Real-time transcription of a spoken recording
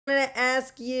I'm going to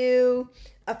ask you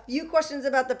a few questions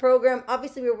about the program.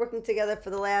 Obviously, we were working together for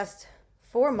the last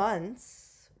 4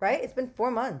 months, right? It's been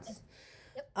 4 months.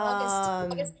 Yep, August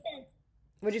Um, 10th.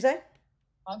 what'd you say?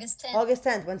 August 10th. August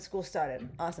 10th when school started.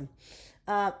 Awesome.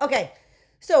 Okay.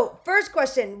 So, first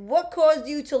question, what caused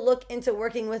you to look into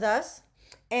working with us?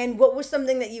 And what was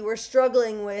something that you were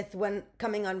struggling with when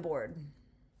coming on board?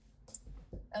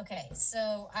 Okay,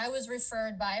 so I was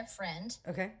referred by a friend,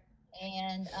 Okay.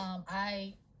 and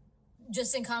I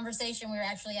just in conversation, we were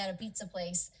actually at a pizza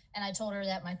place, and I told her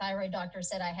that my thyroid doctor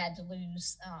said I had to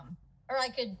lose, or I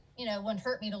could, it wouldn't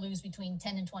hurt me to lose between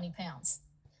 10 and 20 pounds.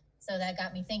 So that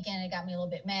got me thinking. It got me a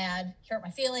little bit mad, hurt my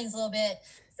feelings a little bit.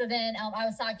 So then I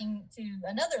was talking to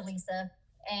another Lisa,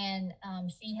 and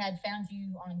she had found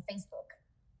you on Facebook,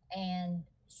 and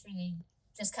she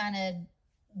just kind of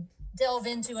dove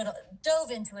into it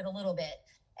a little bit,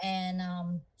 and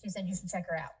she said you should check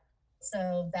her out.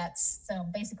 So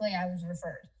basically I was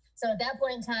referred. So at that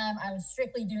point in time, I was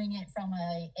strictly doing it from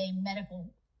a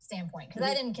medical standpoint, because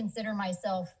I didn't consider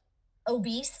myself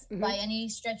obese by any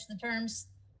stretch of the terms.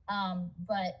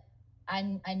 But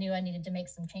I knew I needed to make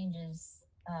some changes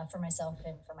for myself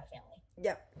and for my family.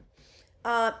 Yep.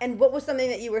 And what was something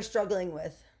that you were struggling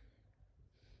with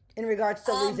in regards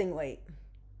to losing weight?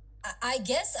 I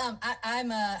guess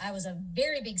I was a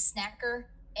very big snacker,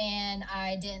 and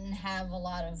I didn't have a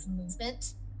lot of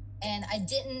movement, and I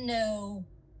didn't know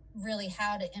really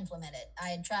how to implement it. I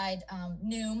had tried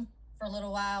Noom for a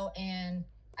little while, and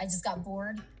I just got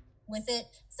bored with it.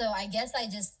 So I guess I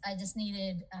just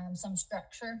needed some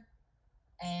structure,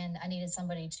 and I needed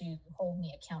somebody to hold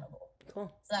me accountable.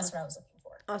 Cool. So that's what I was looking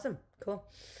for. Awesome. Cool.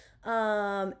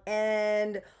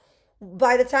 And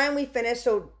by the time we finished,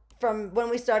 so from when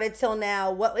we started till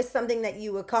now, what was something that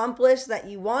you accomplished that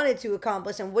you wanted to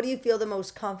accomplish, and what do you feel the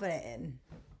most confident in?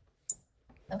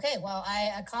 Okay, well,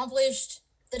 I accomplished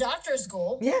the doctor's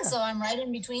goal. Yeah. So I'm right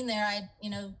in between there. I,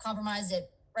 compromised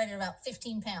it right at about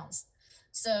 15 pounds.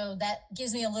 So that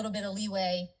gives me a little bit of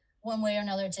leeway one way or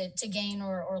another to gain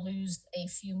or lose a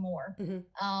few more.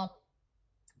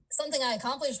 Something I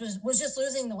accomplished was just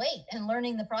losing the weight and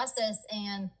learning the process,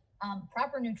 and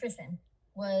proper nutrition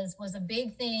was a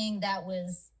big thing that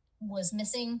was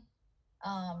missing.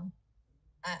 I'm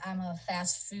a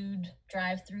fast food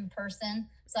drive-through person,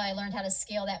 so I learned how to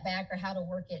scale that back or how to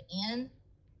work it in,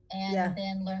 and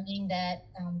then learning that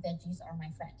veggies are my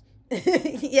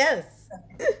friend. Yes.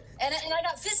 And I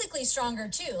got physically stronger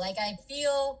too. Like, I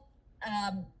feel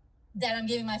that I'm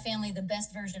giving my family the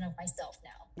best version of myself now.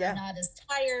 Yeah. I'm not as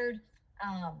tired.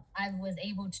 I was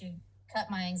able to cut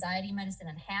my anxiety medicine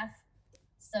in half.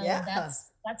 So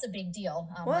that's a big deal.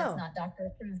 Wow. That's not doctor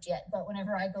approved yet, but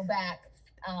whenever I go back,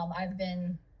 I've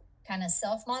been kind of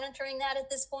self-monitoring that at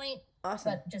this point.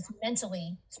 Awesome. But just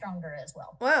mentally stronger as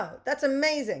well. Wow, that's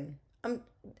amazing.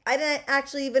 I didn't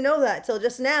actually even know that till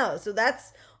just now, so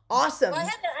that's awesome. Well,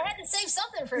 I had to save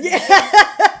something for you.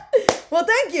 Well,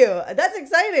 thank you. That's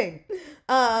exciting.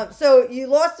 So you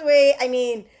lost weight. I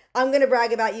mean, I'm going to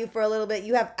brag about you for a little bit.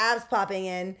 You have abs popping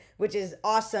in, which is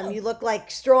awesome. You look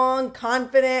like strong,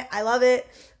 confident. I love it.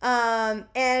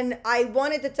 And I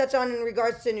wanted to touch on in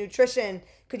regards to nutrition,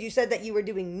 because you said that you were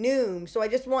doing Noom. So I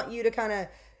just want you to kind of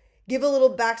give a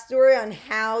little backstory on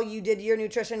how you did your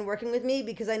nutrition working with me,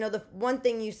 because I know the one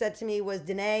thing you said to me was,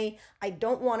 Danae, I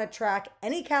don't want to track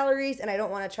any calories and I don't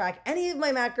want to track any of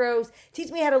my macros.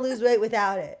 Teach me how to lose weight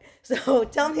without it. So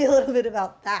tell me a little bit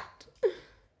about that.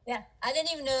 Yeah, I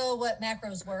didn't even know what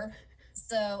macros were.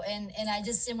 So, and I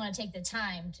just didn't want to take the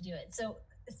time to do it. So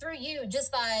through you,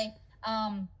 just by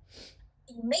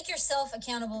make yourself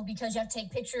accountable, because you have to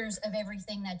take pictures of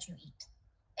everything that you eat.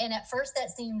 And at first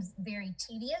that seems very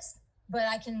tedious, but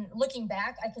looking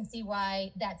back, I can see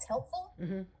why that's helpful.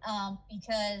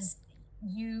 Because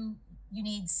you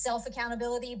need self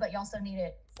accountability, but you also need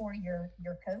it for your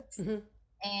coach.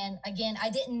 And again, I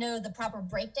didn't know the proper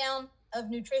breakdown of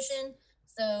nutrition.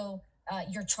 So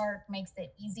your chart makes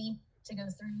it easy to go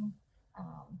through.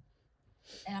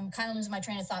 And I'm kind of losing my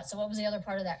train of thought. So what was the other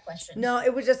part of that question? No,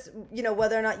 it was just,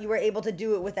 whether or not you were able to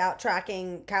do it without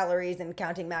tracking calories and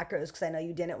counting macros, because I know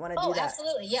you didn't want to do that. Oh,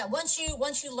 absolutely. Yeah. Once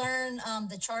you learn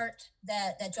the chart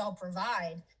that y'all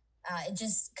provide, it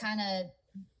just kind of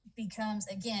becomes,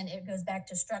 again, it goes back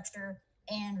to structure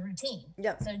and routine.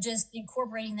 Yep. So just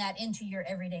incorporating that into your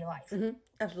everyday life.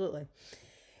 Absolutely.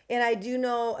 And I do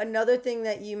know another thing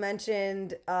that you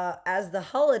mentioned as the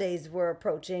holidays were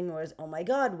approaching was, oh my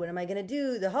God, what am I going to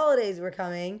do? The holidays were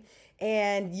coming.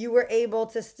 And you were able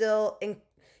to still,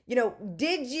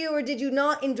 did you or did you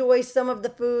not enjoy some of the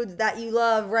foods that you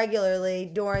love regularly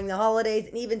during the holidays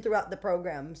and even throughout the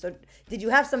program? So did you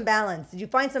have some balance? Did you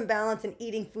find some balance in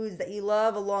eating foods that you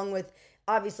love along with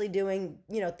obviously doing,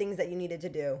 things that you needed to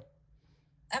do?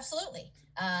 Absolutely.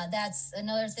 That's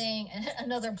another thing,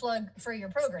 another plug for your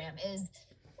program is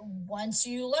once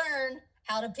you learn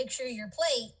how to picture your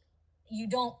plate, you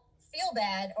don't feel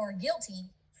bad or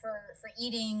guilty for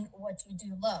eating what you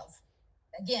do love.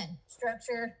 Again,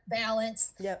 structure,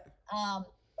 balance. Yep.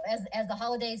 As the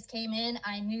holidays came in,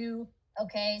 I knew,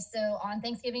 okay, so on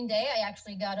Thanksgiving Day, I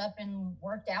actually got up and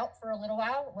worked out for a little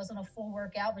while. It wasn't a full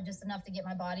workout, but just enough to get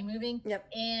my body moving. Yep.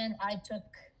 And I took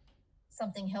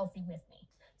something healthy with me.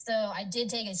 So I did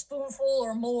take a spoonful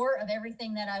or more of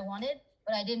everything that I wanted,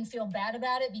 but I didn't feel bad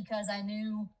about it because I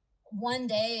knew one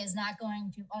day is not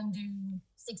going to undo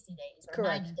 60 days or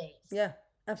Correct. 90 days. Yeah,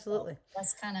 absolutely. So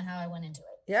that's kind of how I went into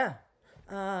it. Yeah.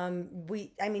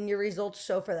 Your results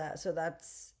show for that. So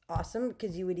that's awesome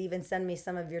because you would even send me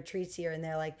some of your treats here and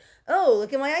they're like, oh,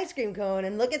 look at my ice cream cone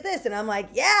and look at this. And I'm like,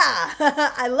 yeah,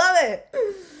 I love it.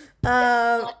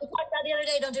 Like we talked about the other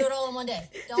day, don't do it all in one day.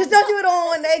 Don't do it all in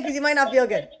one day because you might not feel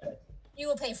good. You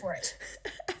will pay for it.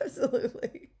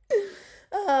 Absolutely.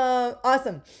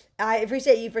 Awesome. I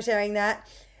appreciate you for sharing that.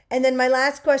 And then my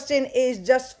last question is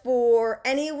just for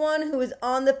anyone who is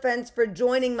on the fence for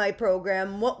joining my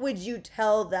program, what would you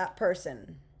tell that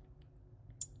person?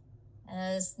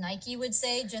 As Nike would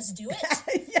say, just do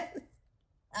it. Yes.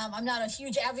 I'm not a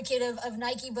huge advocate of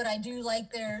Nike, but I do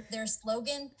like their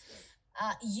slogan.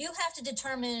 You have to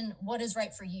determine what is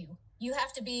right for you. You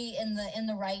have to be in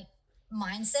the right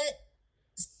mindset.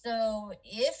 So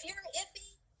if you're iffy,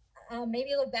 maybe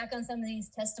look back on some of these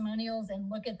testimonials and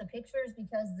look at the pictures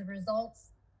because the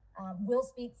results will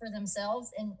speak for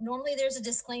themselves. And normally there's a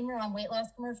disclaimer on weight loss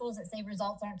commercials that say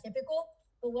results aren't typical.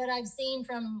 But what I've seen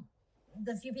from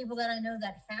the few people that I know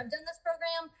that have done this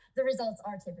program, the results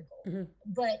are typical. Mm-hmm.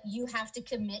 But you have to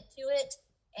commit to it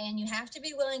and you have to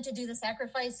be willing to do the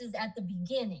sacrifices at the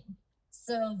beginning.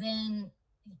 So then,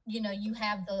 you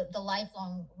have the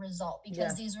lifelong result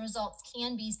because these results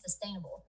can be sustainable.